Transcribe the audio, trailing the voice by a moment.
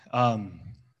Um,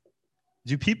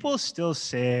 do people still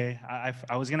say?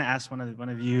 I was gonna ask one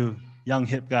of you young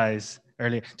hip guys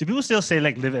earlier. Do people still say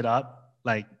like "live it up"?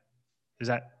 Like, is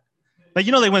that like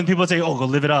like when people say, "Oh, go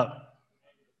live it up"?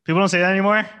 People don't say that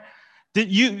anymore.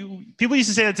 People used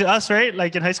to say that to us, right?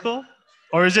 Like in high school,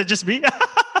 or is it just me?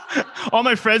 All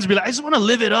my friends be like, "I just want to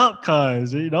live it up,"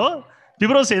 cause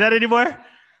people don't say that anymore.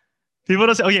 People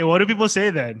don't say. Okay, what do people say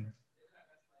then?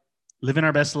 Living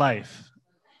our best life.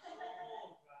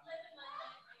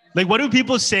 Like, what do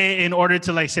people say in order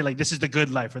to like say like this is the good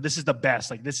life or this is the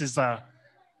best? Like this is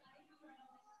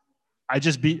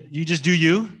you just do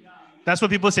you. That's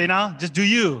what people say now. Just do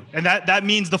you, and that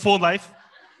means the full life.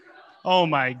 Oh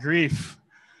my grief.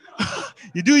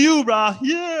 You do you, brah.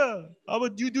 Yeah. How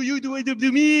about you do you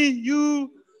do me?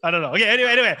 You. I don't know. Okay.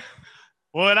 Anyway.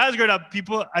 Well, when I was growing up,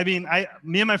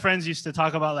 me and my friends used to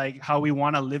talk about like how we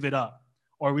want to live it up,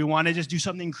 or we want to just do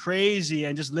something crazy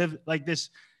and just live like this,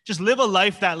 just live a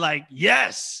life that like,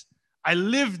 yes, I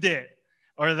lived it.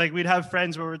 Or like we'd have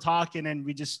friends where we're talking and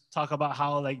we just talk about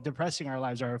how like depressing our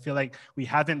lives are, or feel like we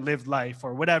haven't lived life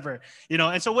or whatever,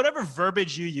 And so whatever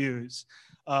verbiage you use,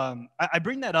 I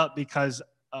bring that up because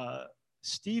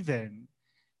Stephen,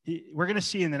 we're going to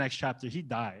see in the next chapter, he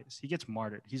dies. He gets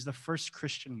martyred. He's the first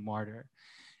Christian martyr.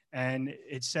 And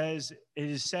it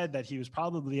is said that he was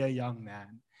probably a young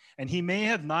man. And he may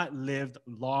have not lived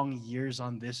long years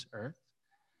on this earth.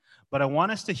 But I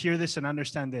want us to hear this and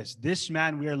understand this. This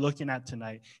man we are looking at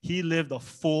tonight, he lived a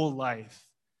full life.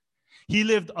 He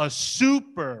lived a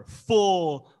super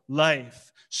full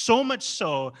life. So much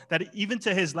so that even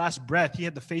to his last breath, he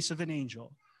had the face of an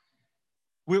angel.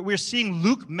 We're seeing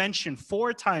Luke mentioned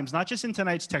 4 times, not just in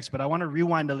tonight's text, but I want to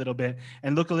rewind a little bit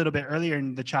and look a little bit earlier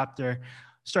in the chapter,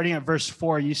 starting at verse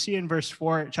 4. You see in verse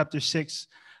 4, chapter 6,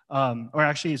 or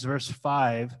actually it's verse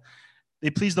 5, they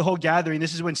pleased the whole gathering.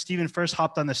 This is when Stephen first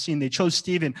hopped on the scene. They chose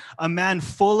Stephen, a man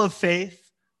full of faith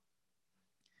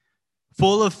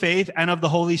and of the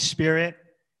Holy Spirit.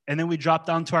 And then we drop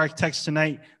down to our text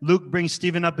tonight. Luke brings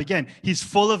Stephen up again. He's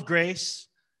full of grace,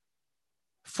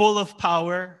 full of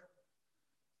power.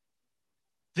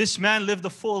 This man lived a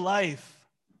full life.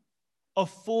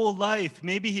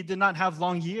 Maybe he did not have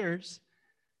long years.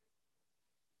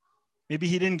 Maybe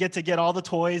he didn't get to get all the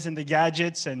toys and the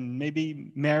gadgets and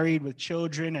maybe married with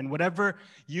children and whatever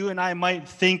you and I might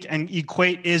think and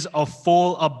equate is a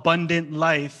full, abundant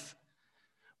life.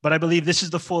 But I believe this is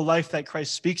the full life that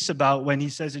Christ speaks about when he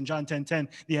says in John 10:10,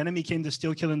 the enemy came to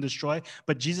steal, kill, and destroy,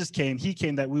 but Jesus came. He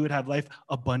came that we would have life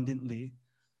abundantly.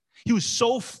 He was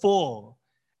so full.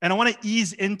 And I want to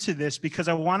ease into this because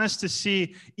I want us to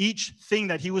see each thing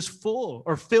that he was full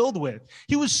or filled with.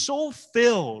 He was so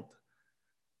filled.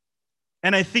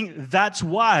 And I think that's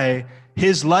why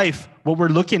his life, what we're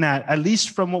looking at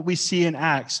least from what we see in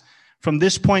Acts, from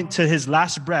this point to his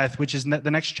last breath, which is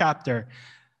the next chapter,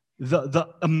 the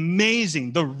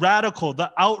amazing, the radical,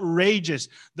 the outrageous,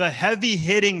 the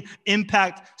heavy-hitting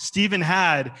impact Stephen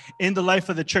had in the life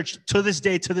of the church to this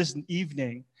day, to this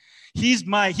evening. He's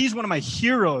one of my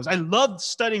heroes. I loved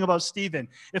studying about Stephen.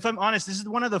 If I'm honest, this is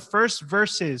one of the first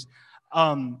verses,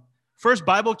 first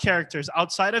Bible characters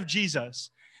outside of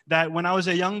Jesus that when I was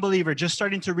a young believer, just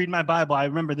starting to read my Bible, I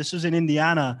remember this was in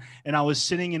Indiana, and I was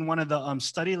sitting in one of the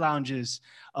study lounges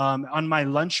on my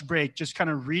lunch break, just kind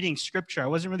of reading scripture. I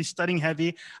wasn't really studying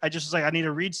heavy. I just was like, I need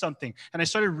to read something. And I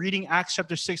started reading Acts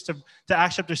chapter 6 to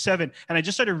Acts chapter 7, and I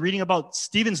just started reading about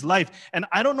Stephen's life. And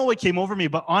I don't know what came over me,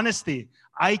 but honestly,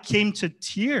 I came to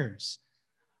tears.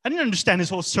 I didn't understand his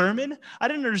whole sermon. I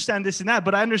didn't understand this and that,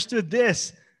 but I understood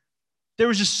this. There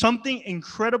was just something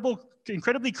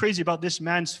incredibly crazy about this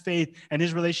man's faith and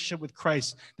his relationship with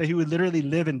Christ, that he would literally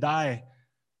live and die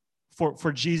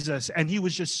for Jesus. And he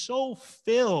was just so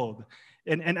filled.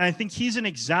 And I think he's an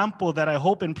example that I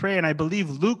hope and pray, and I believe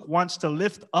Luke wants to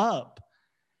lift up.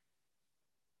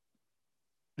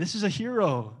 This is a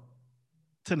hero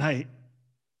tonight.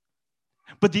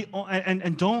 But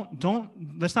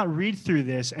let's not read through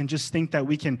this and just think that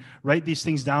we can write these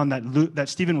things down that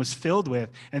Stephen was filled with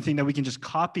and think that we can just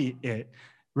copy it.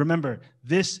 Remember,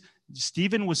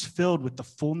 Stephen was filled with the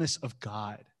fullness of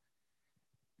God.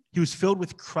 He was filled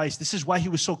with Christ. This is why he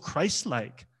was so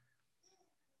Christ-like.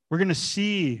 We're going to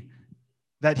see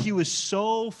that he was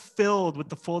so filled with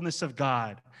the fullness of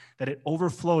God that it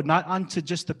overflowed not onto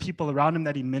just the people around him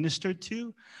that he ministered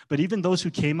to, but even those who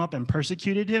came up and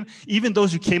persecuted him, even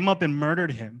those who came up and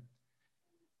murdered him.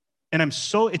 And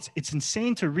it's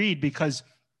insane to read because,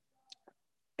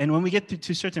 and when we get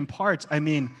to certain parts,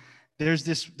 there's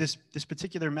this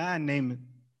particular man named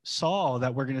Saul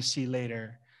that we're going to see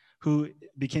later, who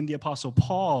became the Apostle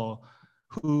Paul,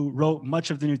 who wrote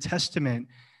much of the New Testament.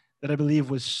 that I believe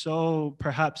was so,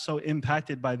 perhaps so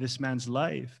impacted by this man's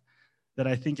life that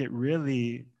I think it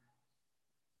may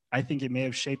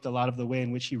have shaped a lot of the way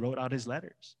in which he wrote out his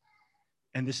letters.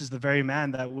 And this is the very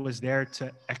man that was there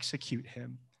to execute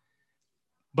him.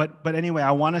 But anyway,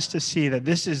 I want us to see that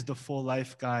this is the full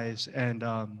life, guys. And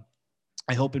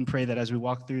I hope and pray that as we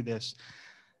walk through this,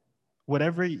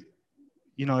 whatever,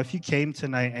 if you came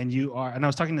tonight and you are, and I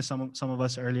was talking to some of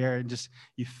us earlier, and just,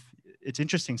 it's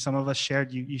interesting. Some of us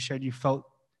shared, you felt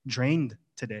drained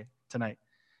tonight.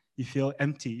 You feel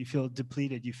empty. You feel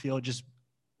depleted. You feel just,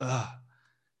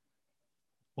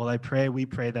 Well, we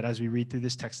pray that as we read through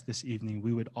this text this evening,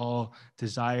 we would all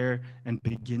desire and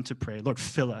begin to pray. Lord,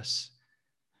 fill us.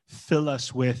 Fill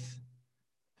us with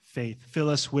faith. Fill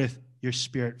us with your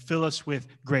Spirit. Fill us with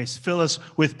grace. Fill us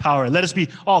with power. Let us be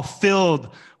all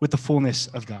filled with the fullness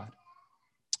of God.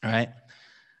 All right?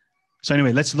 So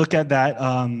anyway, let's look at that.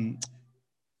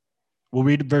 We'll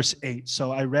read verse 8.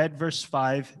 So I read verse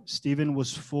 5. Stephen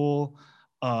was full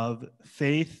of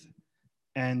faith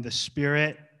and the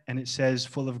Spirit, and it says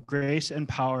full of grace and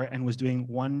power, and was doing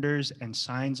wonders and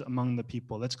signs among the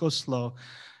people. Let's go slow.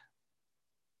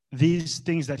 These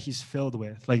things that he's filled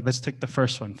with, like let's take the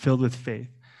first one, filled with faith.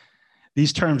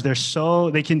 These terms,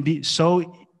 they can be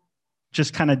so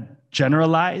just kind of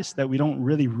generalized that we don't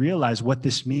really realize what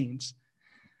this means.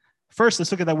 First,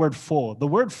 let's look at that word full. The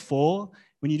word full,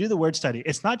 when you do the word study,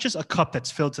 it's not just a cup that's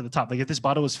filled to the top. Like if this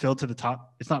bottle was filled to the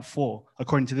top, it's not full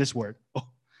according to this word. Oh.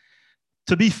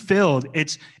 To be filled,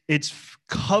 it's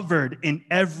covered in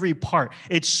every part.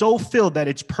 It's so filled that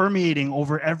it's permeating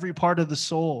over every part of the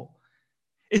soul.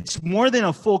 It's more than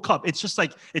a full cup. It's just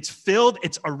like it's filled,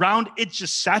 it's around, it's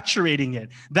just saturating it.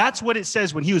 That's what it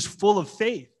says when he was full of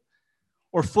faith,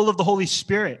 or full of the Holy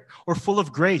Spirit, or full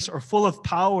of grace, or full of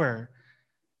power.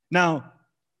 Now,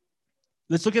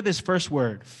 let's look at this first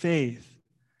word, faith.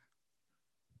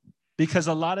 Because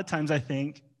a lot of times I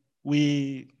think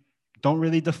we don't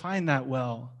really define that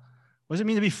well. What does it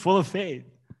mean to be full of faith?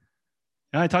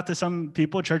 I talk to some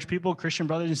people, church people, Christian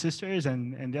brothers and sisters,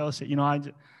 and they'll say,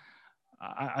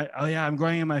 I'm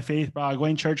growing in my faith, bro. I'm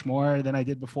going to church more than I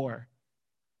did before.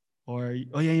 Or,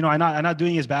 I'm not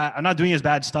doing as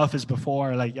bad stuff as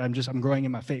before. Like I'm growing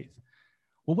in my faith.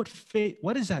 Well,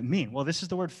 what does that mean? Well, this is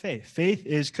the word faith. Faith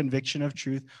is conviction of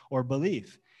truth or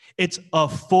belief. It's a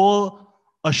full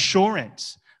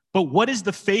assurance. But what is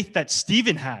the faith that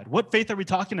Stephen had? What faith are we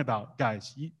talking about,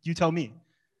 guys? You tell me.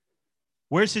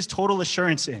 Where's his total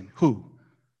assurance in? Who?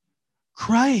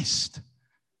 Christ.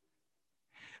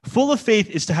 Full of faith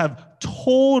is to have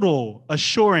total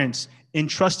assurance in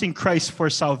trusting Christ for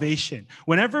salvation.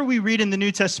 Whenever we read in the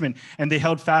New Testament, and they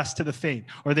held fast to the faith,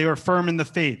 or they were firm in the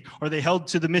faith, or they held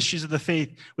to the mysteries of the faith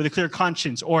with a clear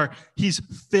conscience, or he's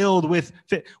filled with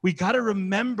faith, we got to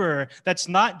remember that's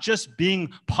not just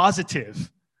being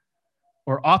positive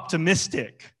or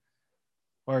optimistic,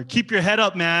 or keep your head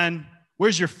up, man.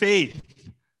 Where's your faith?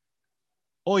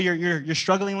 Oh, you're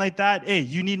struggling like that? Hey,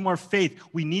 you need more faith.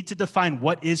 We need to define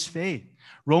what is faith.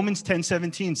 Romans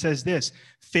 10:17 says this: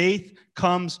 faith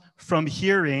comes from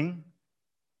hearing.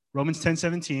 Romans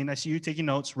 10:17. I see you taking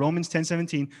notes. Romans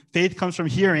 10:17. Faith comes from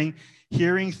hearing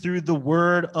through the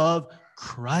word of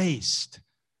Christ.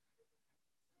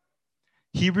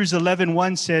 Hebrews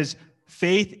 11:1 says,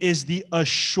 faith is the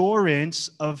assurance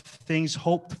of things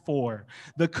hoped for,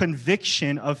 the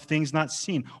conviction of things not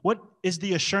seen. What is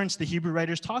the assurance the Hebrew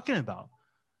writer is talking about?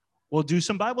 Well, do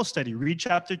some Bible study. Read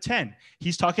chapter 10.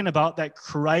 He's talking about that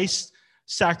Christ's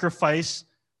sacrifice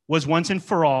was once and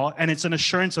for all, and it's an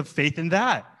assurance of faith in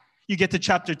that. You get to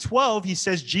chapter 12, he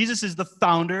says Jesus is the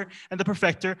founder and the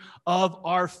perfecter of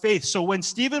our faith. So when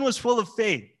Stephen was full of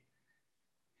faith,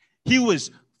 he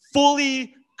was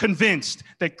fully convinced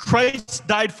that Christ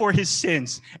died for his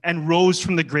sins and rose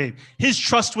from the grave. His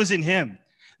trust was in him.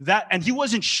 And he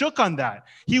wasn't shook on that.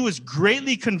 He was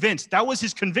greatly convinced. That was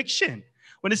his conviction.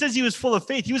 When it says he was full of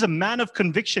faith, he was a man of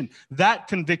conviction. That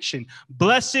conviction.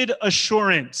 Blessed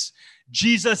assurance.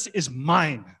 Jesus is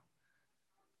mine.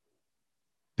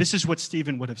 This is what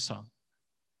Stephen would have sung.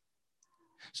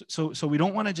 So we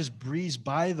don't want to just breeze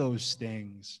by those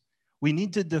things. We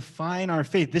need to define our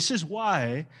faith. This is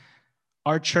why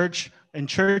our church and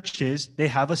churches,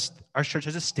 our church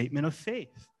has a statement of faith.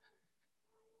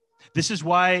 This is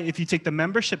why if you take the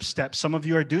membership steps, some of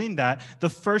you are doing that.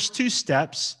 The first two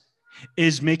steps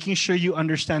is making sure you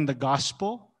understand the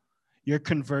gospel, your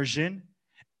conversion,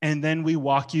 and then we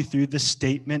walk you through the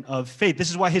statement of faith. This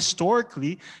is why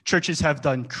historically churches have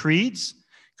done creeds,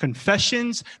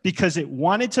 confessions, because it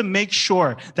wanted to make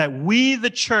sure that we,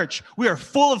 the church, we are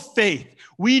full of faith.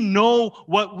 We know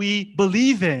what we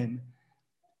believe in.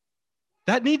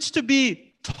 That needs to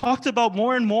be talked about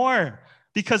more and more,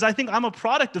 because I think I'm a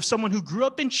product of someone who grew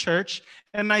up in church,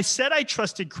 and I said I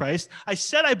trusted Christ. I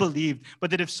said I believed,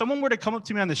 but that if someone were to come up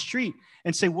to me on the street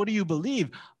and say, "What do you believe?"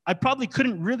 I probably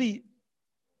couldn't really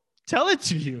tell it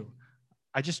to you.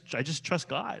 I just trust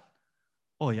God.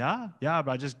 Oh, yeah? Yeah,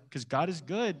 but because God is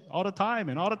good all the time,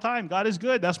 and all the time God is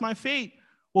good. That's my faith.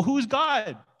 Well, who's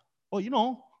God?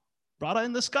 Well, Brada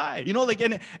in the sky.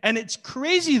 And it's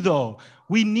crazy, though.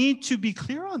 We need to be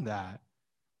clear on that.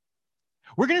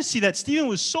 We're going to see that Stephen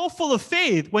was so full of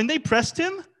faith when they pressed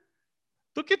him.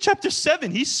 Look at chapter 7.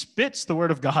 He spits the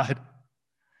word of God.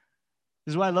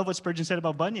 This is why I love what Spurgeon said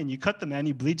about Bunyan. You cut the man,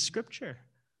 you bleed scripture.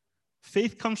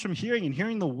 Faith comes from hearing, and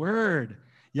hearing the word.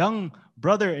 Young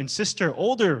brother and sister,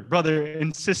 older brother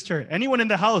and sister, anyone in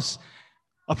the house,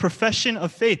 a profession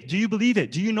of faith. Do you believe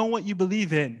it? Do you know what you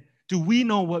believe in? Do we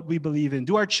know what we believe in?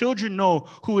 Do our children know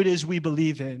who it is we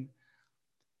believe in?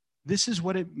 This is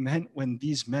what it meant when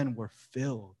these men were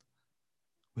filled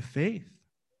with faith.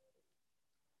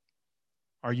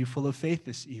 Are you full of faith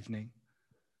this evening?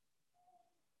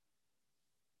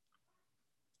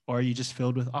 Or are you just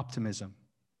filled with optimism?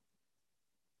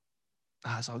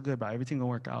 It's all good, but everything will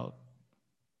work out.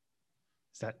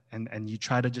 And you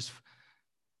try to do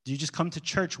you just come to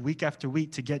church week after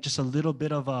week to get just a little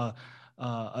bit of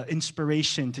a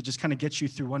inspiration to just kind of get you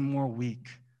through one more week,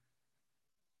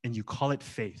 and you call it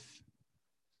faith?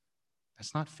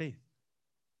 That's not faith.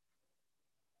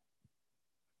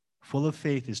 Full of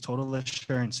faith is total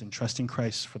assurance in trusting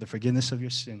Christ for the forgiveness of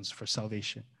your sins, for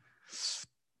salvation.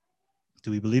 Do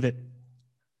we believe it?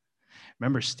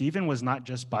 Remember, Stephen was not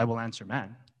just Bible answer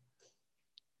man.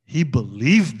 He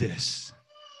believed this.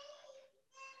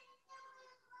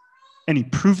 And he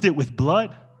proved it with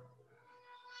blood.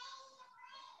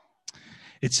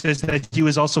 It says that he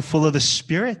was also full of the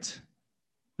Spirit.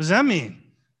 What does that mean?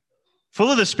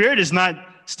 Full of the Spirit is not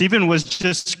Stephen was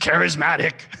just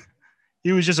charismatic.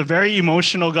 He was just a very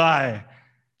emotional guy.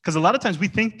 Because a lot of times we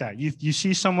think that. You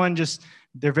see someone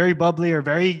they're very bubbly or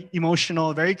very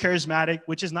emotional, very charismatic,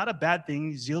 which is not a bad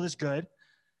thing. Zeal is good.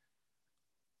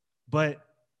 But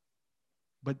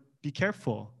be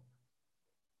careful.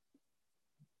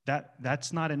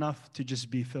 That's not enough to just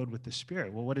be filled with the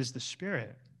Spirit. Well, what is the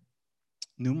Spirit?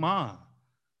 Pneuma.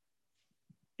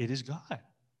 It is God.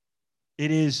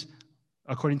 It is,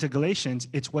 according to Galatians,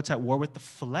 it's what's at war with the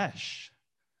flesh.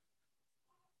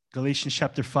 Galatians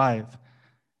chapter 5.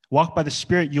 Walk by the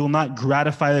Spirit, you will not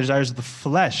gratify the desires of the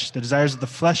flesh. The desires of the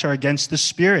flesh are against the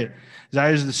Spirit. The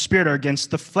desires of the Spirit are against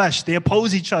the flesh. They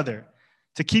oppose each other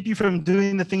to keep you from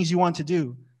doing the things you want to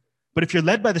do. But if you're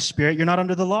led by the Spirit, you're not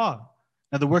under the law.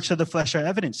 Now, the works of the flesh are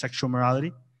evident: sexual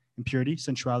immorality, impurity,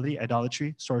 sensuality,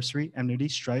 idolatry, sorcery, enmity,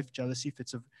 strife, jealousy,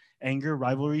 fits of anger,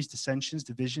 rivalries, dissensions,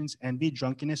 divisions, envy,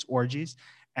 drunkenness, orgies,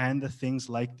 and the things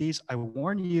like these. I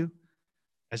warn you,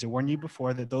 as I warned you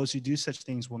before, that those who do such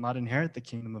things will not inherit the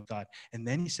kingdom of God. And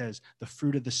then he says, the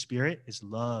fruit of the Spirit is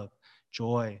love,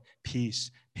 joy, peace,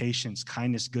 patience,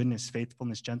 kindness, goodness,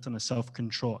 faithfulness, gentleness,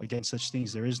 self-control. Against such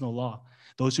things there is no law.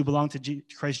 Those who belong to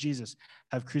Christ Jesus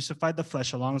have crucified the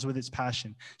flesh along with its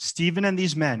passion. Stephen and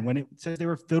these men, when it says they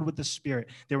were filled with the Spirit,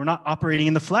 they were not operating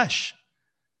in the flesh.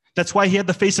 That's why he had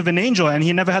the face of an angel, and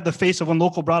he never had the face of one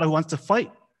local brother who wants to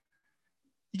fight.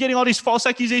 You're getting all these false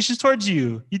accusations towards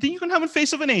you. You think you can have the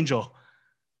face of an angel?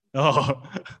 Oh,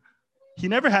 he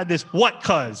never had this, what,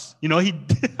 cuz?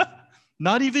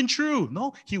 Not even true.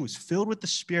 No, he was filled with the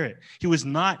Spirit.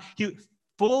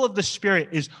 Full of the Spirit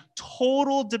is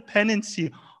total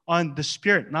dependency on the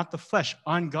Spirit, not the flesh,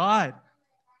 on God.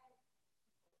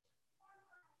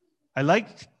 I like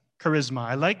charisma.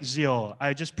 I like zeal.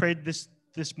 I just prayed this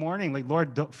morning, like,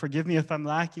 Lord, forgive me if I'm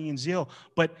lacking in zeal.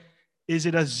 But is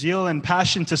it a zeal and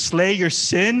passion to slay your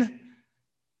sin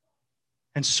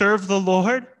and serve the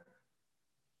Lord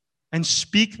and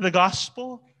speak the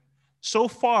gospel? So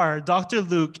far, Dr.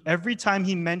 Luke, every time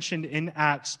he mentioned in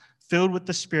Acts, filled with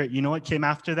the Spirit, you know what came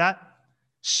after that?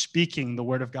 Speaking the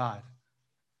word of God.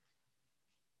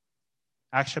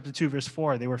 Acts chapter 2, verse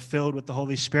 4, they were filled with the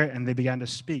Holy Spirit and they began to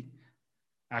speak.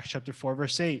 Acts chapter 4,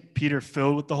 verse 8, Peter,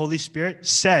 filled with the Holy Spirit,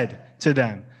 said to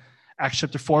them. Acts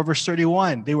chapter 4, verse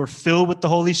 31, they were filled with the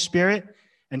Holy Spirit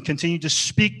and continued to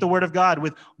speak the word of God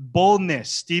with boldness.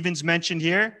 Stephen's mentioned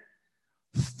here,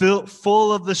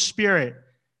 full of the Spirit.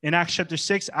 In Acts chapter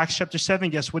 6, Acts chapter 7,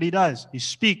 guess what he does? He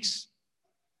speaks.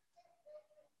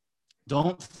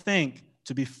 Don't think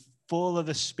to be full of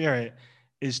the Spirit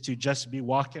is to just be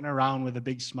walking around with a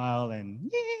big smile and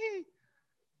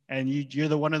you're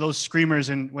the one of those screamers,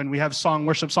 and when we have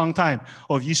worship song time,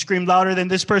 if you scream louder than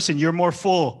this person, you're more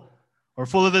full. Or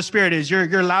full of the Spirit is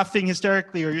you're laughing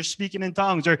hysterically, or you're speaking in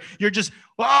tongues, or you're just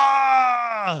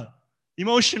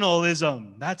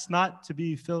emotionalism. That's not to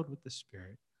be filled with the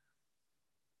Spirit.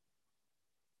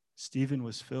 Stephen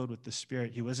was filled with the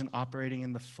Spirit. He wasn't operating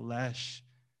in the flesh.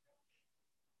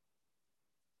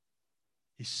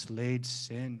 He slayed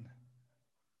sin,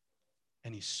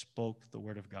 and he spoke the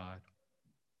word of God.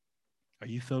 Are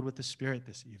you filled with the Spirit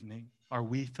this evening? Are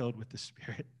we filled with the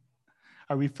Spirit?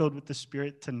 Are we filled with the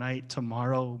Spirit tonight,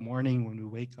 tomorrow morning when we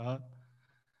wake up?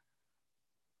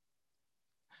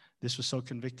 This was so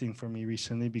convicting for me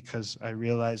recently because I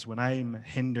realized when I'm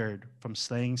hindered from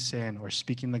slaying sin or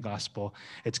speaking the gospel,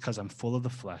 it's because I'm full of the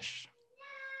flesh,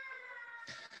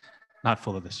 not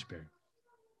full of the Spirit.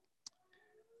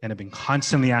 And I've been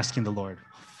constantly asking the Lord,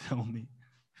 fill me,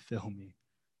 fill me,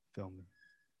 fill me.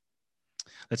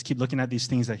 Let's keep looking at these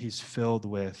things that he's filled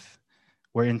with.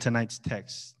 We're in tonight's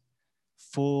text,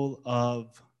 full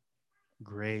of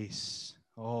grace.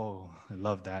 Oh, I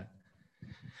love that.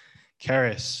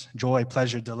 Charis, joy,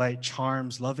 pleasure, delight,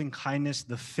 charms, loving kindness,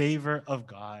 the favor of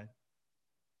God.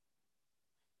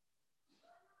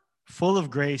 Full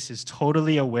of grace is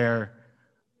totally aware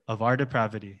of our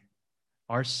depravity,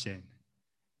 our sin,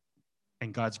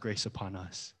 and God's grace upon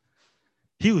us.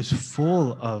 He was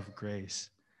full of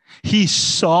grace. He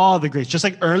saw the grace. Just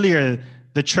like earlier,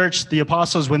 the church, the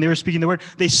apostles, when they were speaking the word,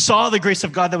 they saw the grace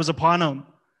of God that was upon them.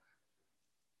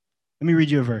 Let me read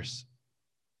you a verse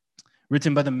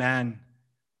written by the man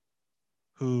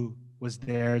who was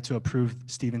there to approve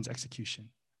Stephen's execution.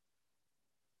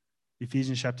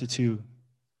 Ephesians chapter 2.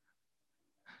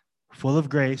 Full of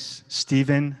grace,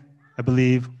 Stephen, I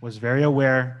believe, was very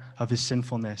aware of his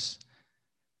sinfulness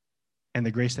and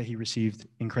the grace that he received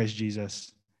in Christ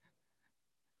Jesus.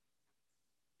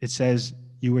 It says,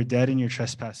 you were dead in your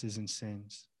trespasses and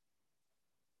sins.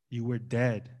 You were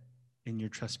dead in your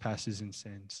trespasses and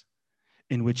sins,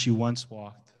 in which you once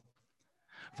walked,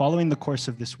 following the course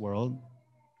of this world,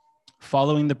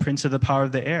 following the prince of the power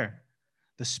of the air,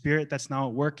 the spirit that's now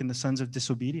at work in the sons of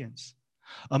disobedience,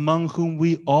 among whom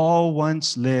we all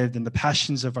once lived in the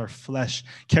passions of our flesh,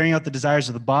 carrying out the desires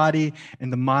of the body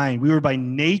and the mind. We were by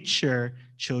nature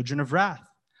children of wrath,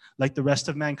 like the rest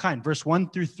of mankind. Verse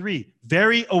 1-3,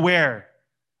 very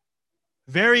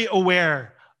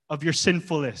aware of your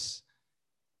sinfulness,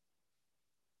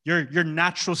 your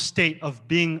natural state of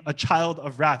being a child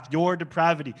of wrath, your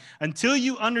depravity. Until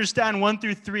you understand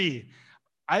 1-3,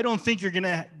 I don't think you're going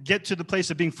to get to the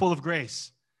place of being full of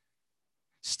grace.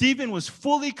 Stephen was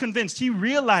fully convinced. He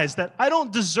realized that I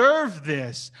don't deserve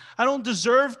this. I don't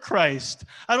deserve Christ.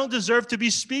 I don't deserve to be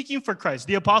speaking for Christ.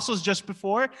 The apostles just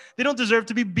before, they don't deserve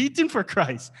to be beaten for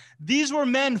Christ. These were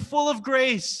men full of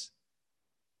grace.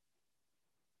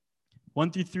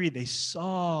 1-3, they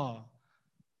saw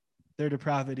their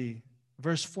depravity.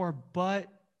 Verse 4, but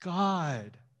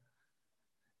God,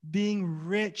 being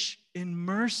rich in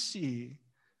mercy,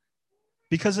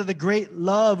 because of the great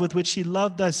love with which he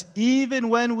loved us, even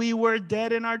when we were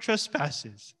dead in our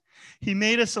trespasses, he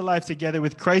made us alive together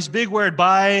with Christ. Big word,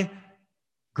 by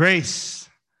grace,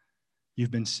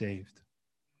 you've been saved.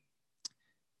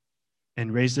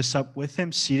 And raised us up with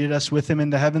him, seated us with him in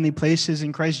the heavenly places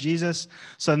in Christ Jesus,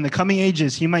 so in the coming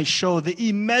ages he might show the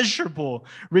immeasurable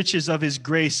riches of his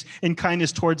grace and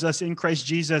kindness towards us in Christ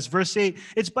Jesus. Verse 8,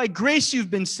 it's by grace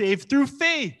you've been saved through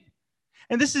faith.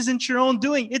 And this isn't your own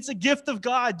doing. It's a gift of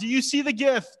God. Do you see the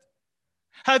gift?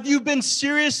 Have you been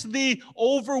seriously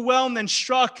overwhelmed and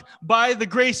struck by the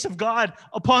grace of God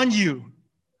upon you?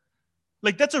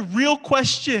 Like, that's a real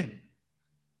question.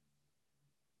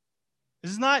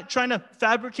 This is not trying to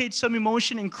fabricate some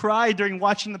emotion and cry during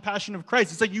watching the Passion of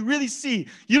Christ. It's like you really see,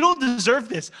 you don't deserve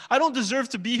this. I don't deserve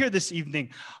to be here this evening.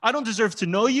 I don't deserve to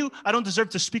know you. I don't deserve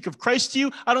to speak of Christ to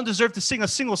you. I don't deserve to sing a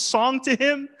single song to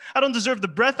him. I don't deserve the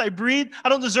breath I breathe. I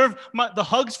don't deserve the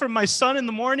hugs from my son in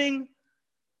the morning.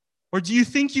 Or do you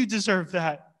think you deserve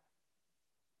that?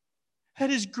 That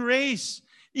is grace,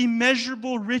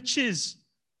 immeasurable riches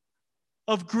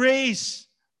of grace.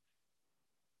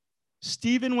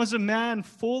 Stephen was a man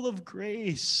full of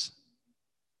grace.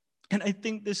 And I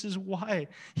think this is why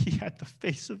he had the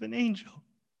face of an angel.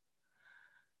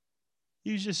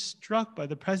 He was just struck by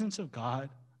the presence of God.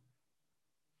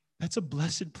 That's a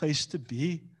blessed place to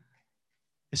be,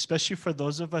 especially for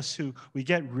those of us who we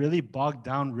get really bogged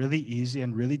down really easy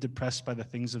and really depressed by the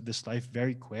things of this life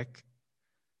very quick.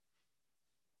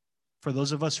 For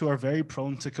those of us who are very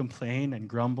prone to complain and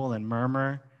grumble and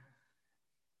murmur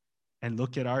and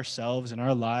look at ourselves and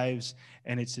our lives,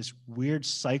 and it's this weird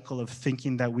cycle of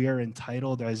thinking that we are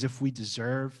entitled as if we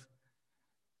deserve.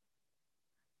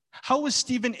 How was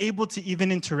Stephen able to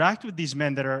even interact with these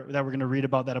men that we're going to read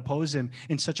about that oppose him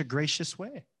in such a gracious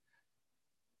way?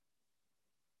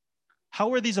 How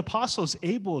were these apostles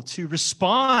able to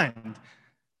respond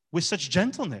with such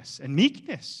gentleness and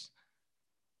meekness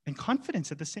and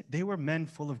confidence at the same? They were men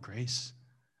full of grace.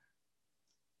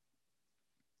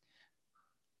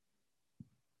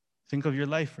 Think of your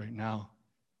life right now.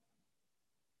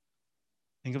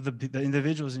 Think of the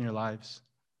individuals in your lives.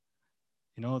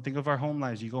 Think of our home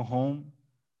lives. You go home,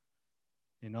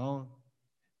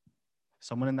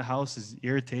 someone in the house is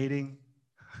irritating.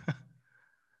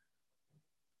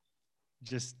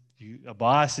 A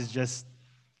boss is just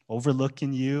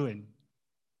overlooking you, and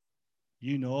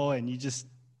and you just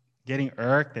getting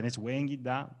irked, and it's weighing you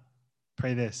down.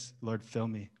 Pray this: Lord, fill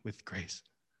me with grace.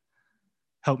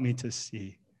 Help me to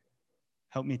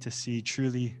see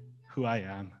truly who I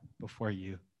am before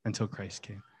you until Christ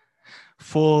came.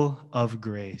 Full of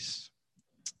grace,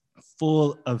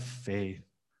 full of faith,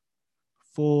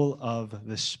 full of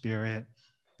the Spirit.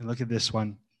 And look at this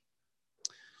one.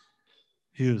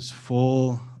 He was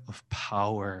full of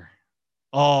power.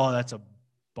 Oh, that's a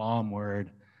bomb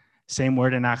word. Same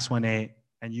word in Acts 1:8.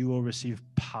 And you will receive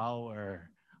power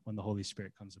when the Holy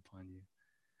Spirit comes upon you.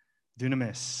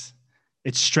 Dunamis.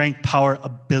 It's strength, power,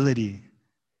 ability.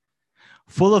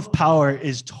 Full of power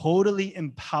is totally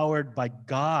empowered by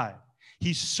God.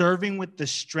 He's serving with the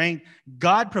strength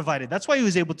God provided. That's why he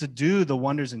was able to do the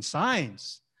wonders and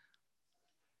signs.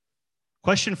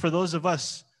 Question for those of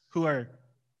us who are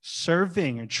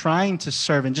serving and trying to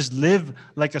serve and just live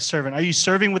like a servant. Are you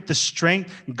serving with the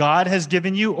strength God has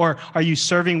given you, or are you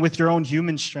serving with your own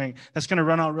human strength? That's going to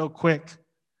run out real quick.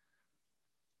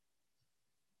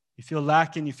 You feel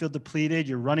lacking, you feel depleted,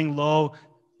 you're running low.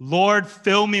 Lord,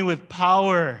 fill me with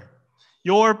power,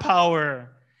 your power.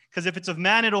 Because if it's of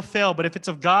man, it'll fail. But if it's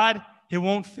of God, it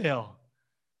won't fail.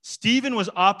 Stephen was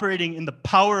operating in the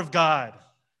power of God.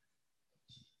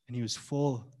 And he was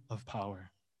full of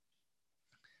power.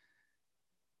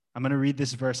 I'm going to read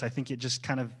this verse. I think it just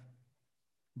kind of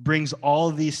brings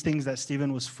all these things that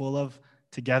Stephen was full of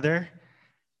together.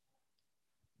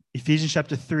 Ephesians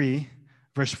chapter 3,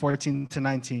 verse 14 to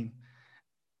 19.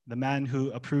 The man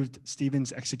who approved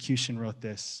Stephen's execution wrote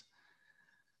this.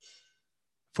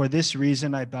 For this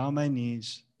reason, I bow my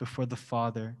knees before the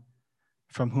Father,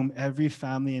 from whom every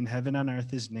family in heaven and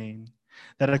earth is named,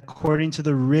 that according to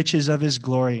the riches of his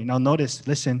glory. Now notice,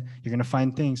 listen, you're going to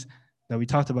find things that we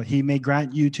talked about. He may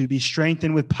grant you to be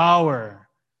strengthened with power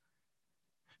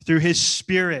through his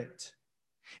Spirit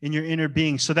in your inner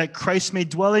being, so that Christ may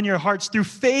dwell in your hearts through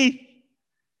faith,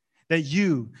 that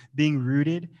you, being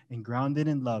rooted and grounded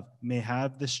in love, may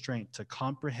have the strength to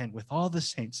comprehend with all the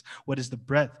saints what is the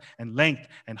breadth and length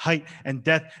and height and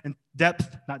depth,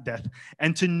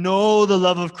 and to know the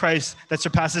love of Christ that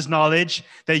surpasses knowledge,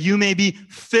 that you may be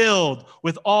filled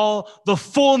with all the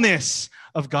fullness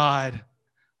of God.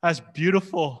 That's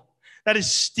beautiful. That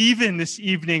is Stephen this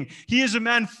evening. He is a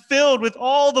man filled with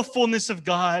all the fullness of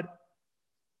God.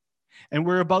 And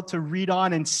we're about to read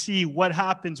on and see what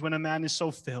happens when a man is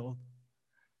so filled.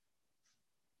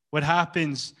 What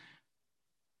happens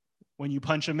when you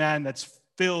punch a man that's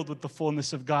filled with the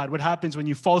fullness of God? What happens when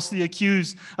you falsely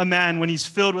accuse a man when he's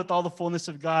filled with all the fullness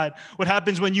of God? What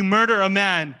happens when you murder a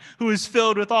man who is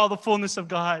filled with all the fullness of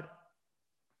God?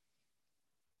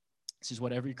 This is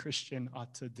what every Christian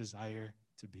ought to desire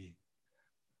to be.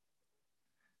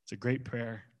 It's a great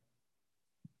prayer.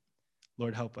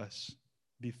 Lord, help us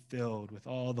be filled with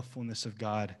all the fullness of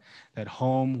God. At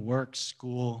home, work,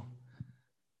 school,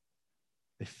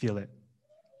 they feel it.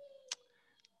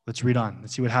 Let's read on.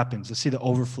 Let's see what happens. Let's see the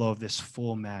overflow of this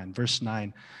full man. Verse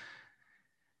 9.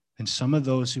 And some of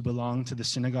those who belonged to the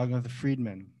synagogue of the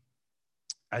freedmen,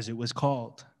 as it was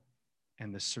called,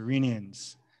 and the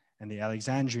Cyrenians, and the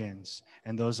Alexandrians,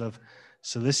 and those of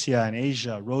Cilicia and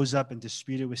Asia rose up and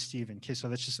disputed with Stephen. Okay, so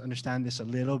let's just understand this a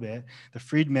little bit. The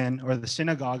freedmen, or the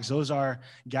synagogues, those are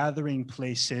gathering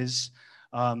places.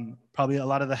 Probably a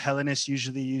lot of the Hellenists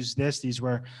usually use this. These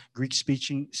were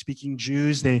Greek-speaking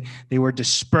Jews. They were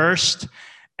dispersed,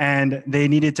 and they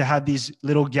needed to have these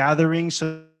little gatherings,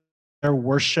 so their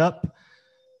worship.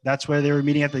 That's where they were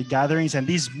meeting at the gatherings. And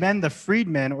these men, the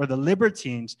freedmen or the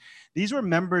libertines, these were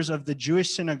members of the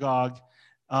Jewish synagogue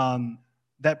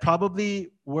that probably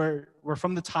were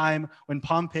from the time when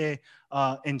Pompey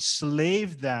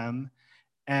enslaved them.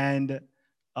 And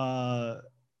I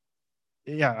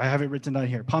have it written down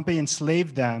here. Pompey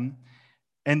enslaved them,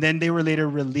 and then they were later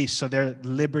released. So they're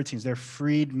libertines, they're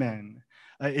freedmen.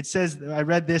 It says, I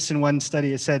read this in one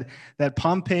study, it said that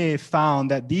Pompey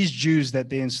found that these Jews that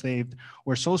they enslaved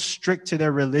were so strict to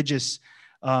their religious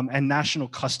and national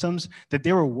customs that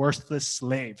they were worthless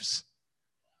slaves.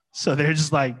 So they're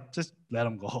just like, just let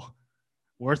them go.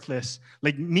 Worthless.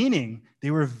 Like, meaning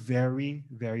they were very,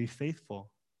 very faithful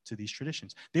to these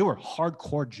traditions. They were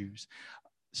hardcore Jews.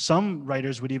 Some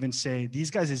writers would even say these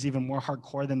guys is even more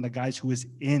hardcore than the guys who was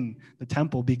in the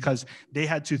temple, because they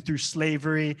had to, through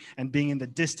slavery and being in the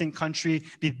distant country,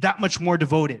 be that much more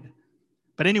devoted.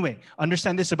 But anyway,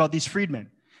 understand this about these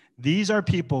freedmen. These are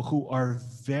people who are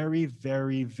very,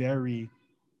 very, very,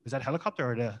 is that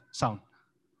helicopter or the sound?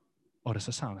 Oh, that's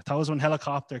a sound. I thought it was one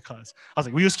helicopter, cuz. I was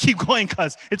like, we just keep going,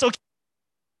 cuz. It's okay.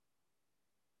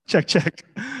 Check.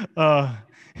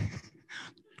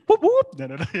 Whoop, whoop.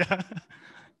 No, yeah.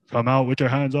 Come out with your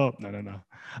hands up. No.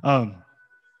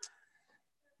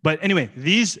 But anyway,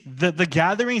 the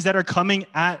gatherings that are coming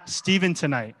at Stephen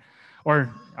tonight,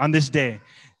 or on this day,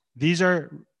 these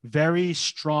are very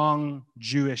strong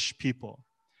Jewish people.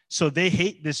 So they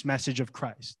hate this message of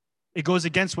Christ. It goes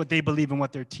against what they believe and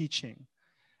what they're teaching.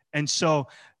 And so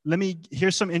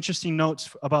here's some interesting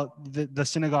notes about the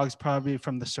synagogues, probably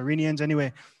from the Cyrenians.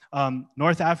 Anyway,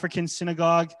 North African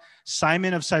synagogue,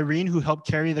 Simon of Cyrene, who helped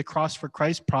carry the cross for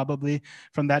Christ, probably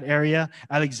from that area.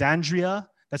 Alexandria,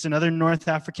 that's another North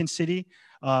African city.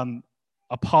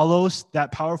 Apollos,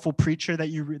 that powerful preacher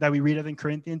that we read of in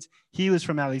Corinthians, he was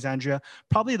from Alexandria.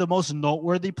 Probably the most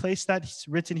noteworthy place that's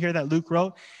written here that Luke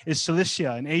wrote is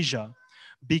Cilicia in Asia,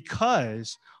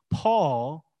 because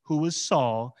Paul, who was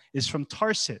Saul, is from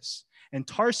Tarsus, and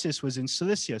Tarsus was in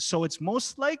Cilicia. So it's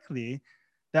most likely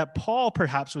that Paul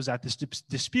perhaps was at this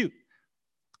dispute.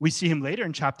 We see him later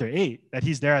in chapter 8, that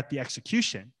he's there at the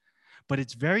execution. But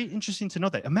it's very interesting to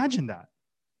note that. Imagine that.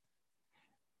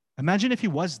 Imagine if he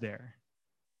was there,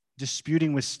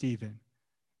 disputing with Stephen.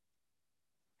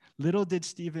 Little did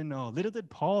Stephen know, little did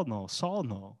Paul know, Saul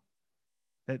know,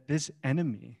 that this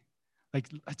enemy, like,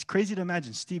 it's crazy to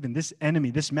imagine, Stephen, this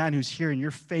enemy, this man who's here in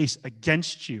your face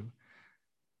against you,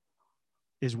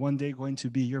 is one day going to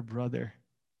be your brother,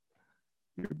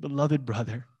 your beloved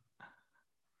brother,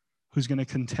 who's going to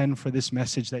contend for this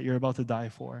message that you're about to die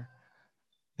for.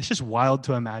 It's just wild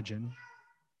to imagine.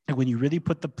 And when you really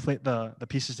put the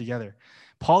pieces together,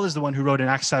 Paul is the one who wrote in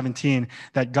Acts 17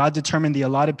 that God determined the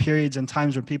allotted periods and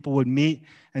times where people would meet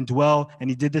and dwell, and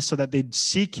he did this so that they'd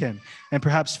seek him and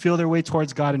perhaps feel their way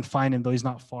towards God and find him, though he's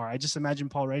not far. I just imagine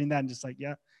Paul writing that and just like,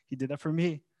 yeah, he did that for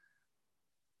me.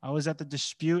 I was at the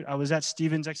dispute. I was at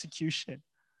Stephen's execution.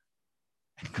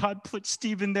 And God put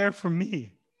Stephen there for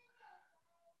me.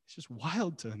 It's just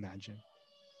wild to imagine.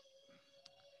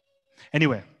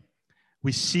 Anyway,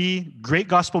 we see great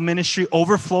gospel ministry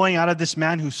overflowing out of this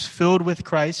man who's filled with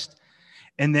Christ.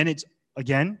 And then it's,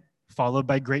 again, followed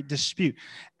by great dispute.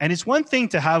 And it's one thing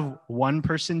to have one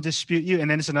person dispute you,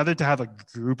 and then it's another to have a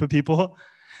group of people.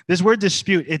 This word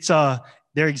dispute, it's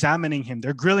they're examining him,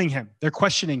 they're grilling him, they're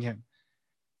questioning him.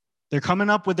 They're coming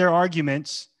up with their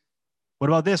arguments. What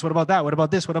about this? What about that? What about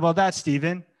this? What about that,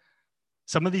 Stephen?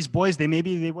 Some of these boys,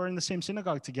 maybe they were in the same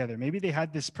synagogue together. Maybe they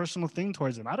had this personal thing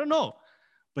towards him. I don't know.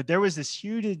 But there was this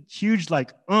huge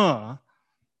like,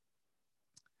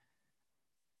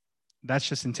 that's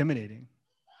just intimidating.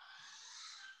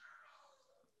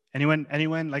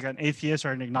 Anyone like an atheist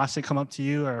or an agnostic come up to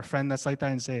you, or a friend that's like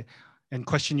that, and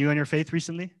question you on your faith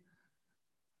recently?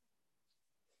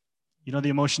 You know the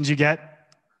emotions you get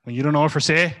when you don't know what to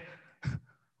say?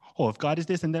 Oh, if God is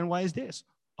this, and then why is this?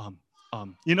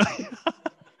 You know,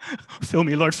 fill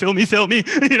me, Lord, fill me,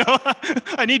 you know,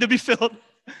 I need to be filled.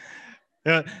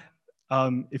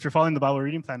 If you're following the Bible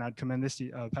reading plan, I'd commend this.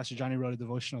 Pastor Johnny wrote a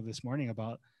devotional this morning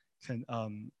about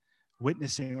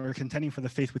witnessing or contending for the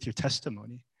faith with your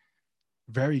testimony.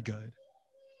 Very good.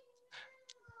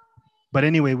 But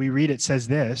anyway, we read, it says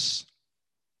this: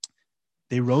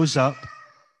 they rose up,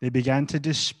 they began to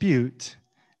dispute,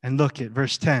 and look at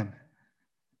verse 10.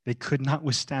 They could not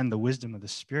withstand the wisdom of the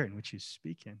Spirit in which he's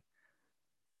speaking.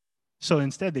 So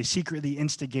instead, they secretly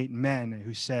instigate men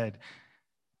who said,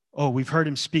 oh, we've heard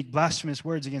him speak blasphemous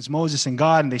words against Moses and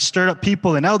God. And they stirred up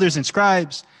people and elders and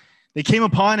scribes. They came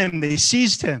upon him. They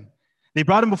seized him. They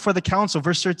brought him before the council.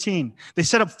 Verse 13. They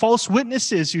set up false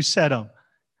witnesses who said,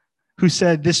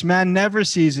 this man never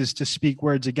ceases to speak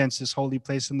words against this holy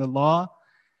place in the law.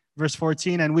 Verse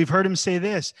 14. And we've heard him say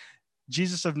this: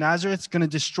 Jesus of Nazareth is going to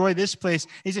destroy this place.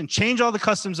 He's going to change all the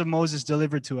customs of Moses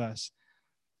delivered to us.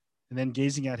 And then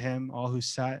gazing at him, all who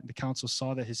sat in the council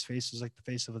saw that his face was like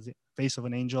the face of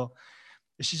an angel.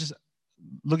 She just,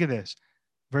 look at this.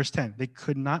 Verse 10, they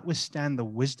could not withstand the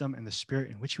wisdom and the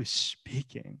spirit in which he was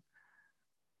speaking.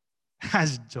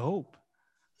 That's dope.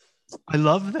 I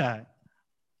love that.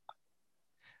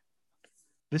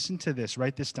 Listen to this.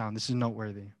 Write this down. This is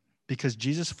noteworthy. because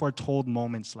Jesus foretold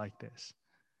moments like this.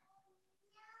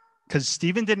 Because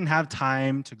Stephen didn't have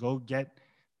time to go get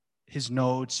his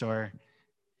notes, or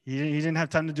he didn't have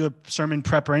time to do a sermon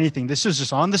prep or anything. This was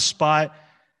just on the spot.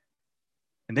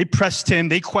 And they pressed him,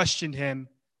 they questioned him.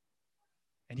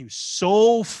 And he was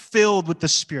so filled with the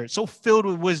Spirit, so filled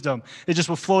with wisdom, it just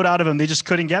would float out of him. They just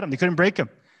couldn't get him. They couldn't break him.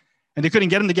 And they couldn't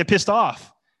get him to get pissed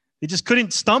off. They just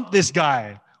couldn't stump this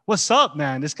guy. What's up,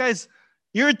 man? This guy's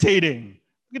irritating.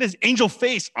 Look at his angel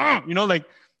face. And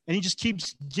he just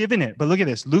keeps giving it. But look at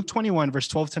this. Luke 21, verse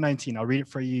 12 to 19. I'll read it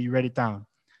for you. You write it down.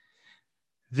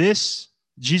 This,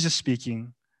 Jesus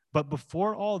speaking, but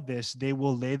before all this, they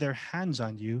will lay their hands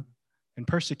on you and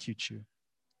persecute you.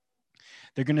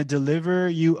 They're going to deliver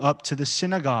you up to the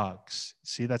synagogues.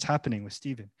 See, that's happening with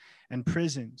Stephen. And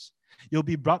prisons. You'll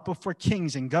be brought before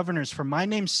kings and governors for my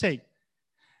name's sake.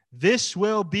 This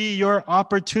will be your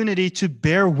opportunity to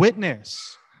bear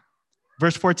witness.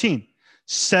 Verse 14.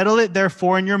 Settle it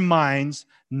therefore in your minds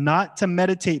not to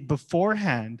meditate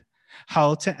beforehand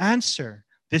how to answer.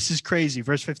 This is crazy.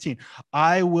 Verse 15.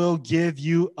 I will give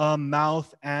you a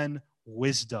mouth and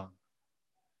wisdom,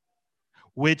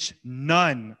 which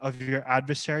none of your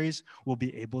adversaries will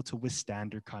be able to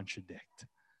withstand or contradict.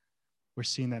 We're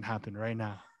seeing that happen right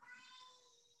now.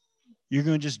 You're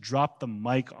going to just drop the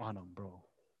mic on them, bro.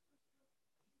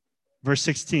 Verse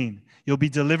 16, you'll be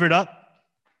delivered up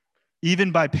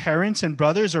even by parents and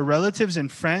brothers or relatives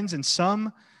and friends, and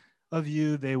some of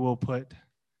you they will put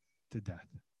to death.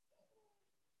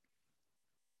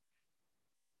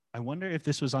 I wonder if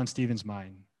this was on Stephen's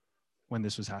mind when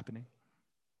this was happening.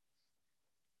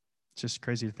 It's just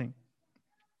crazy to think.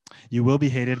 You will be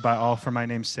hated by all for my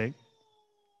name's sake,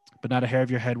 but not a hair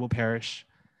of your head will perish.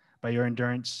 By your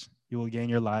endurance, you will gain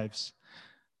your lives.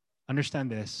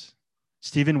 Understand this.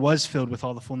 Stephen was filled with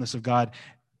all the fullness of God,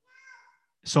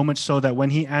 so much so that when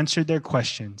he answered their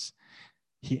questions,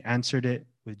 he answered it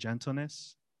with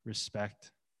gentleness,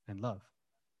 respect, and love.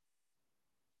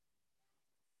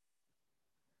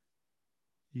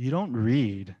 You don't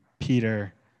read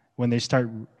Peter when they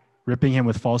start ripping him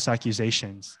with false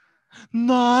accusations.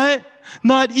 Not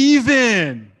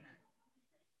even.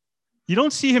 You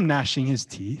don't see him gnashing his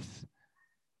teeth.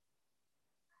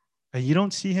 And you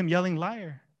don't see him yelling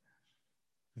liar.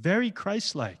 Very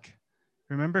Christ-like.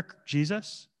 Remember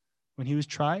Jesus when he was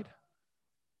tried?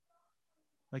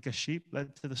 Like a sheep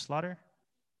led to the slaughter?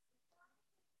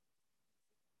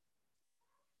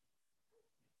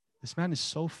 This man is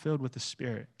so filled with the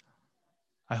Spirit.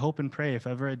 I hope and pray if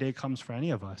ever a day comes for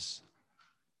any of us.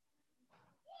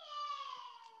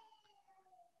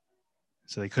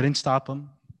 So they couldn't stop him.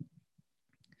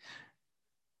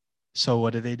 So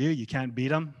what do? You can't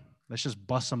beat him? Let's just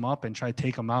bust him up and try to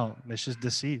take him out. Let's just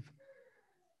deceive.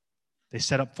 They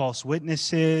set up false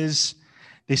witnesses.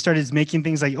 They started making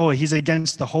things like, he's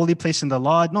against the holy place in the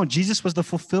law. No, Jesus was the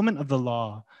fulfillment of the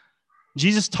law.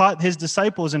 Jesus taught his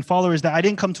disciples and followers that I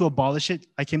didn't come to abolish it.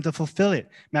 I came to fulfill it.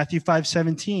 Matthew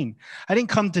 5:17. I didn't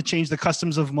come to change the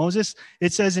customs of Moses.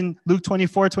 It says in Luke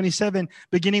 24:27,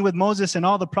 beginning with Moses and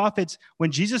all the prophets, when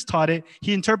Jesus taught it,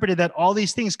 he interpreted that all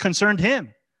these things concerned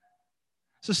him.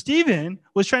 So Stephen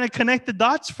was trying to connect the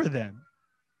dots for them.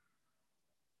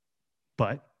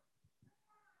 But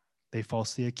they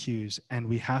falsely accused. And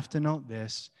we have to note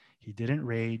this. He didn't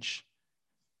rage.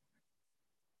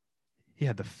 He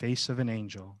had the face of an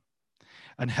angel,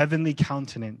 an heavenly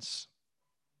countenance.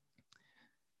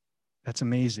 That's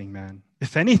amazing, man.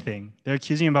 If anything, they're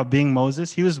accusing him about being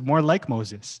Moses. He was more like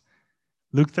Moses.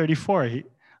 Luke 34,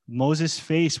 Moses'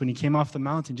 face when he came off the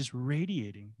mountain, just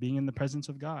radiating, being in the presence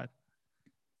of God.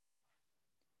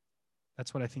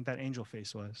 That's what I think that angel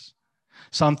face was.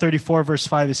 Psalm 34, verse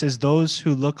 5, it says, those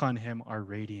who look on him are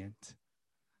radiant,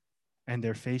 and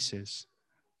their faces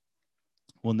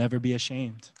will never be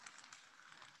ashamed.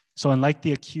 So unlike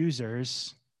the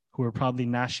accusers, who were probably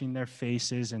gnashing their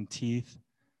faces and teeth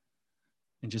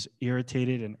and just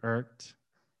irritated and irked,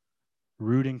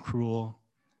 rude and cruel,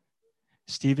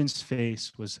 Stephen's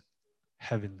face was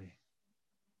heavenly.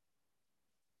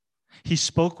 He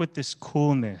spoke with this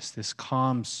coolness, this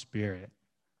calm spirit,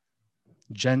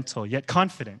 gentle, yet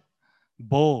confident,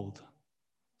 bold.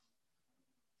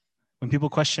 When people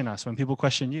question us, when people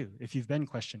question you, if you've been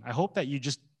questioned, I hope that you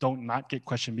just don't not get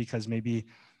questioned because maybe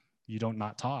you don't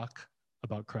not talk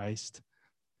about Christ.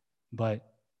 But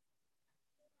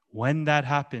when that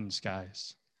happens,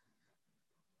 guys,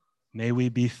 may we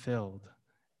be filled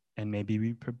and maybe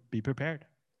we be prepared.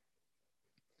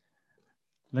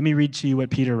 Let me read to you what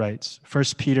Peter writes. 1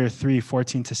 Peter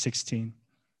 3:14-16.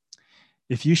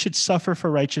 If you should suffer for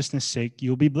righteousness' sake, you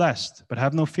will be blessed, but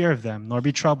have no fear of them, nor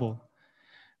be troubled.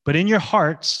 But in your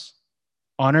hearts,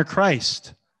 Honor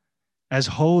Christ as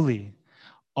holy,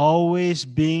 always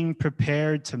being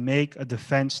prepared to make a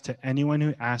defense to anyone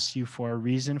who asks you for a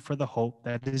reason for the hope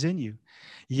that is in you.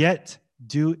 Yet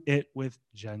do it with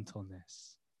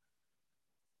gentleness.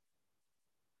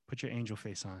 Put your angel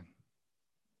face on.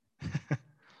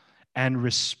 And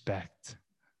respect.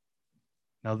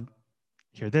 Now,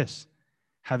 hear this.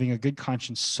 Having a good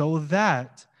conscience so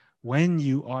that when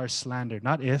you are slandered,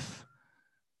 not if.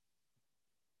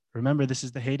 Remember, this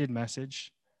is the hated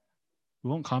message. We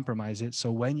won't compromise it.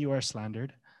 So when you are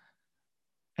slandered,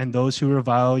 and those who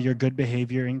revile your good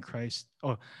behavior in Christ,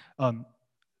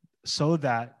 so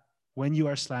that when you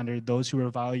are slandered, those who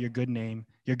revile your good name,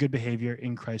 your good behavior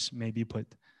in Christ may be put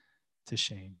to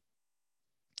shame.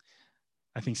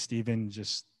 I think Stephen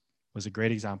just was a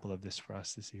great example of this for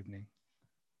us this evening.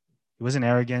 He wasn't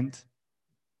arrogant.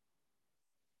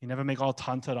 He never make all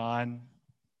taunted on.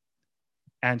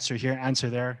 Answer here, answer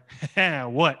there.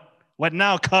 What? What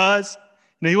now, cuz?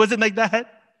 No, he wasn't like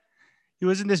that. He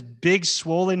wasn't this big,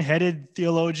 swollen-headed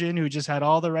theologian who just had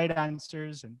all the right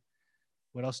answers. And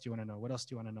what else do you want to know? What else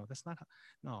do you want to know? That's not how.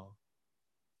 No.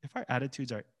 If our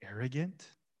attitudes are arrogant,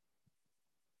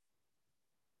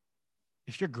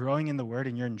 if you're growing in the word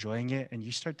and you're enjoying it and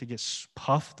you start to get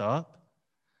puffed up,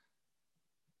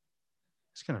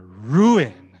 it's going to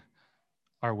ruin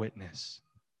our witness.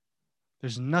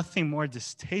 There's nothing more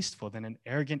distasteful than an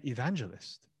arrogant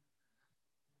evangelist.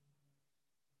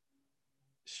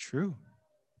 It's true.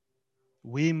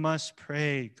 We must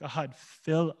pray, God,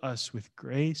 fill us with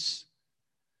grace.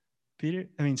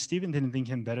 Stephen didn't think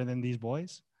him better than these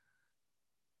boys.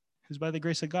 It was by the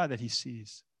grace of God that he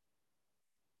sees.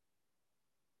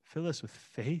 Fill us with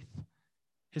faith.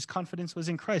 His confidence was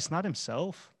in Christ, not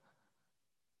himself.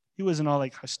 He wasn't all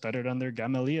like, I stuttered under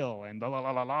Gamaliel and blah, blah,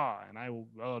 blah, blah, blah, and I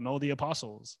know the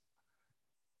apostles.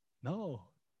 No.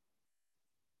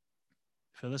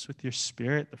 Fill us with your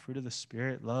spirit, the fruit of the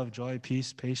spirit, love, joy,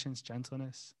 peace, patience,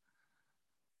 gentleness.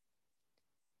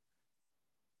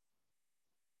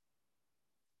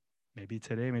 Maybe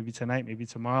today, maybe tonight, maybe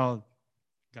tomorrow,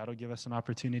 God will give us an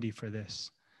opportunity for this.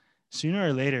 Sooner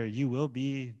or later, you will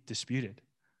be disputed.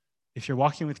 If you're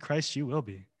walking with Christ, you will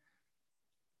be.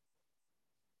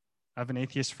 I have an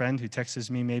atheist friend who texts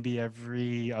me maybe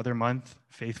every other month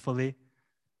faithfully.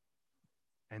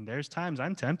 And there's times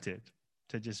I'm tempted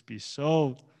to just be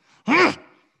so, you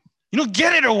don't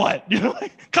get it or what?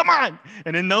 Come on.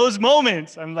 And in those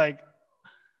moments, I'm like,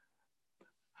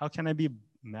 how can I be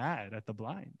mad at the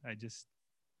blind? It's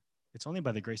only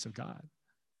by the grace of God.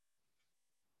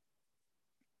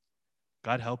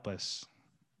 God help us.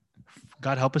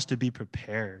 God help us to be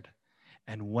prepared.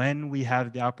 And when we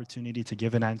have the opportunity to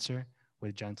give an answer,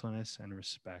 with gentleness and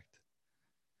respect.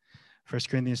 1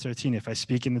 Corinthians 13, if I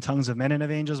speak in the tongues of men and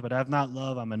of angels, but have not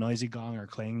love, I'm a noisy gong or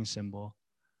clanging cymbal.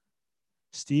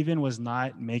 Stephen was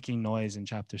not making noise in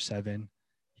chapter 7.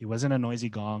 He wasn't a noisy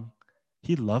gong.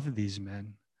 He loved these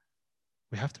men.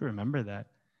 We have to remember that.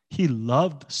 He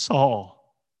loved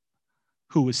Saul,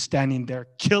 who was standing there,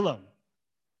 kill him.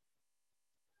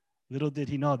 Little did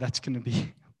he know that's going to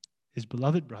be his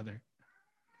beloved brother.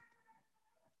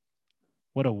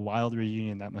 What a wild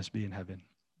reunion that must be in heaven.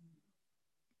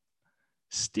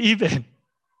 Stephen,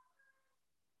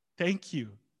 thank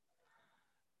you.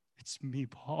 It's me,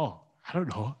 Paul. I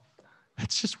don't know.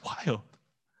 That's just wild.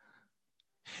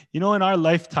 You know, in our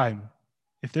lifetime,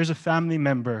 if there's a family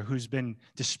member who's been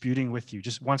disputing with you,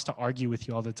 just wants to argue with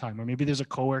you all the time, or maybe there's a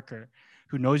coworker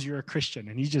who knows you're a Christian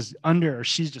and he's just under, or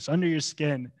she's just under your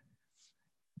skin,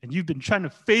 and you've been trying to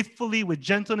faithfully, with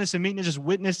gentleness and meekness, just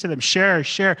witness to them, share,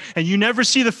 and you never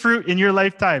see the fruit in your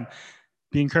lifetime,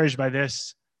 be encouraged by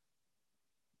this.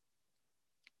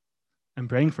 I'm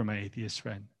praying for my atheist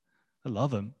friend. I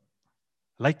love him.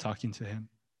 I like talking to him.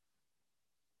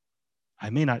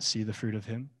 I may not see the fruit of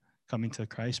him coming to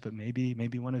Christ, but maybe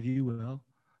one of you will.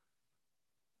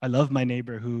 I love my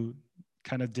neighbor who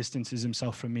kind of distances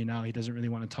himself from me now. He doesn't really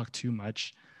want to talk too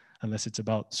much unless it's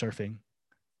about surfing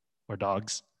or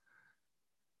dogs.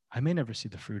 I may never see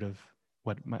the fruit of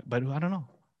but I don't know.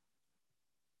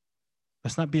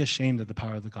 Let's not be ashamed of the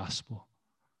power of the gospel.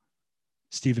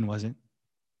 Stephen wasn't.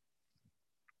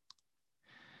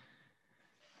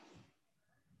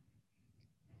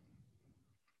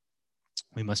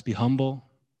 We must be humble.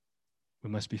 We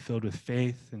must be filled with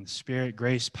faith and spirit,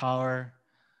 grace, power.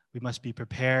 We must be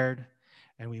prepared.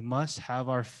 And we must have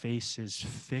our faces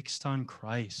fixed on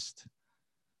Christ,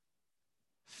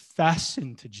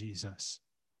 fastened to Jesus.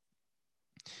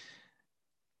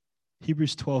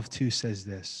 Hebrews 12:2 says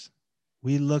this: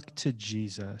 we look to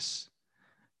Jesus,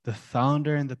 the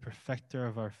founder and the perfecter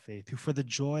of our faith, who for the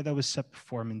joy that was set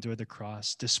before him endured the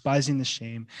cross, despising the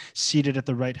shame, seated at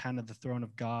the right hand of the throne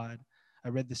of God. I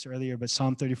read this earlier, but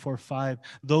Psalm 34:5,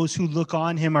 those who look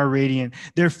on him are radiant.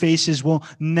 Their faces will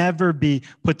never be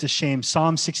put to shame.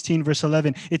 Psalm 16, verse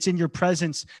 11, it's in your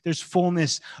presence. There's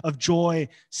fullness of joy.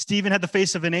 Stephen had the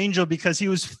face of an angel because he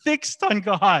was fixed on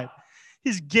God.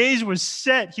 His gaze was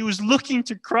set. He was looking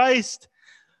to Christ.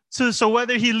 So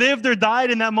whether he lived or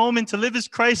died in that moment, to live is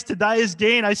Christ, to die is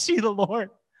gain. I see the Lord.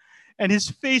 And his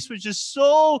face was just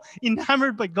so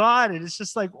enamored by God. And it's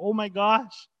just like, oh my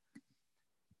gosh.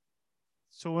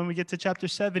 So when we get to chapter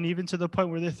 7, even to the point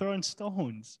where they're throwing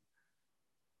stones,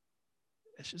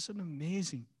 it's just an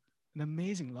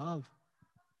amazing love.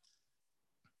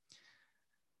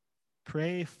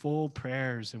 Pray full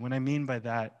prayers. And what I mean by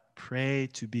that, pray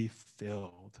to be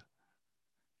filled.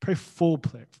 Pray full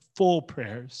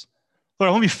prayers. Lord,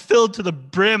 I want to be filled to the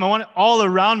brim. I want it all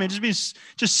around me. Just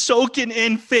soaking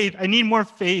in faith. I need more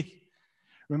faith.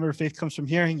 Remember, faith comes from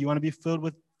hearing. You want to be filled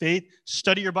with faith?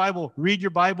 Study your Bible. Read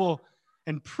your Bible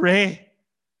and pray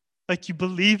like you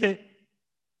believe it.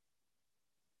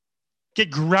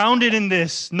 Get grounded in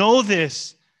this. Know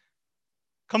this.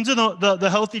 Come to the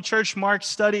Healthy Church Mark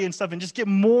study and stuff and just get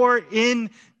more in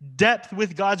depth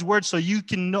with God's word so you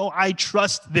can know I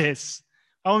trust this.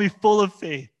 I want to be full of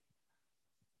faith.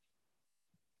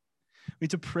 We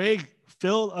need to pray,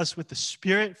 fill us with the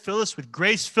Spirit, fill us with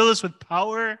grace, fill us with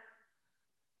power.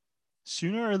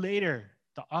 Sooner or later,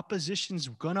 the opposition's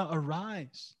going to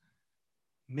arise.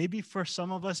 Maybe for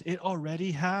some of us, it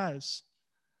already has.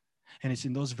 And it's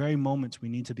in those very moments we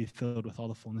need to be filled with all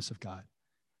the fullness of God.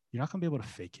 You're not going to be able to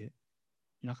fake it.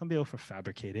 You're not going to be able to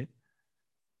fabricate it.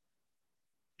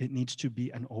 It needs to be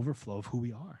an overflow of who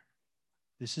we are.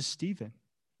 This is Stephen.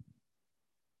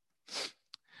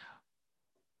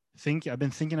 I've been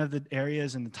thinking of the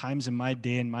areas and the times in my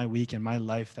day and my week and my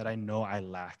life that I know I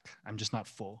lack. I'm just not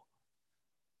full.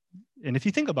 And if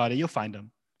you think about it, you'll find them.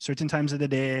 Certain times of the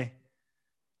day,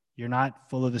 you're not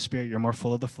full of the Spirit. You're more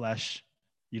full of the flesh.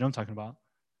 You know what I'm talking about.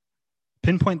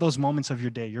 Pinpoint those moments of your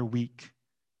day, your week.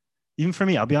 Even for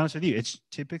me, I'll be honest with you, it's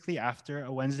typically after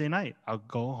a Wednesday night. I'll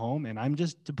go home and I'm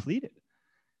just depleted.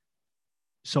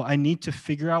 So I need to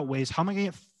figure out ways, how am I going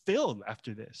to get filled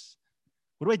after this?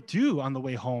 What do I do on the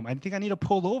way home? I think I need to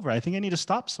pull over. I think I need to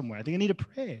stop somewhere. I think I need to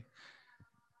pray.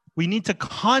 We need to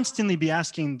constantly be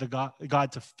asking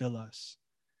God to fill us.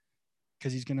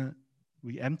 Because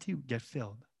we empty, get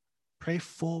filled. Pray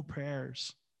full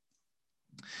prayers.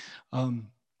 I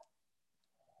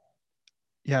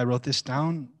wrote this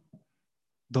down.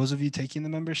 Those of you taking the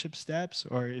membership steps,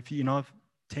 or if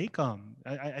take them.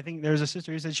 I think there's a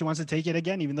sister who said she wants to take it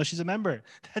again, even though she's a member.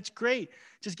 That's great.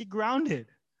 Just get grounded.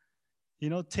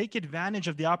 Take advantage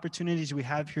of the opportunities we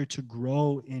have here to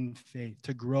grow in faith,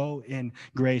 to grow in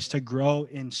grace, to grow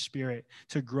in spirit,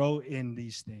 to grow in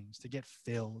these things, to get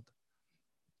filled.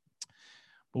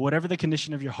 But whatever the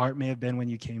condition of your heart may have been when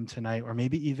you came tonight, or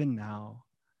maybe even now,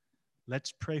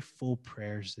 let's pray full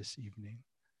prayers this evening.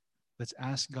 Let's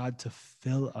ask God to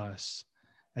fill us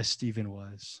as Stephen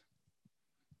was.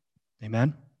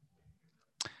 Amen?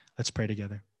 Let's pray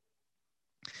together.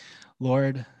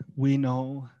 Lord, we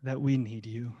know that we need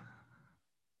you.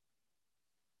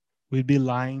 We'd be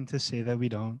lying to say that we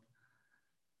don't.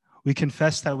 We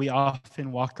confess that we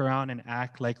often walk around and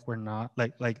act like we're not,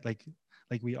 like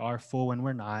we are full when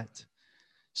we're not.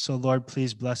 So Lord,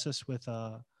 please bless us with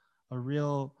a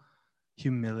real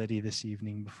humility this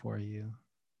evening before you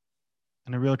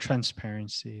and a real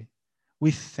transparency. We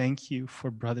thank you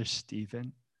for Brother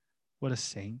Stephen. What a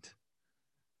saint.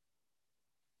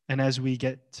 And as we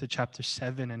get to chapter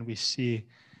 7 and we see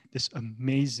this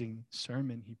amazing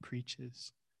sermon he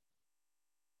preaches,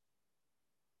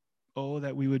 oh,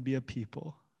 that we would be a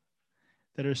people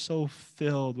that are so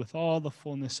filled with all the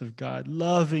fullness of God,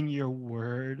 loving your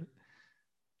word,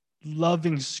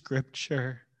 loving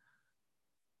scripture.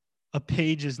 A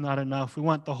page is not enough. We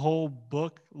want the whole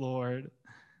book, Lord.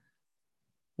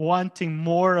 Wanting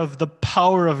more of the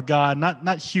power of God,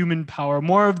 not human power,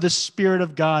 more of the Spirit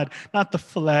of God, not the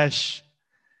flesh.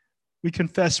 We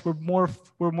confess we're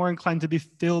more inclined to be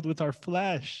filled with our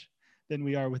flesh than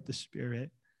we are with the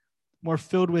Spirit. More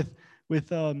filled with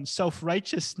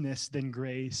self-righteousness than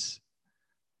grace.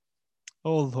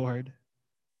 Oh Lord,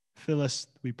 fill us,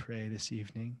 we pray, this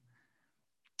evening.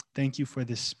 Thank you for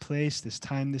this place, this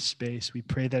time, this space. We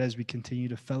pray that as we continue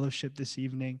to fellowship this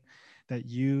evening, that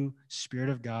you, Spirit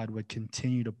of God, would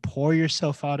continue to pour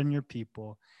yourself out on your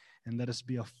people and let us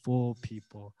be a full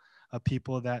people, a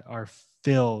people that are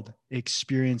filled,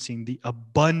 experiencing the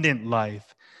abundant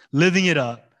life, living it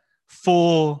up,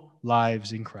 full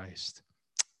lives in Christ.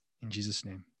 In Jesus'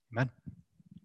 name, amen.